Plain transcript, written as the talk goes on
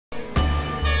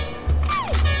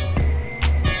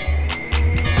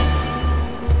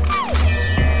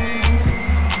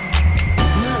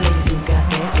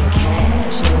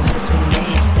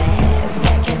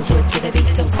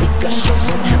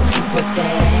Work that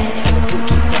ass, fellas who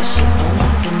keep that shit on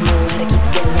lock and know how to keep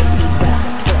that lady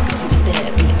rocked. Fuck a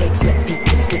two-step, we break sweats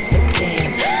because we're so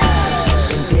damn hot.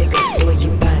 Something bigger for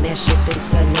you, buying that shit they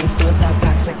sell in stores. I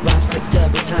rocks like rhymes, quick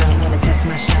double time. Wanna test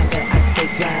my shine, but I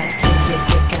stay fly. Think you're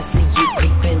quick, I see you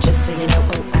creeping. Just so you know,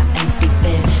 oh, I ain't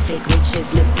sleeping. Fake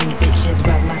riches, lifting bitches,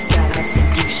 rob my style, I see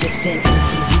you shifting.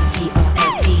 MTV,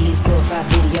 TRLTs, glorified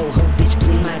video, whole bitch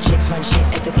please. My chicks run shit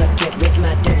at the club, get ripped,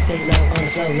 my dough stay low on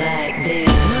the flow like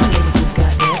this.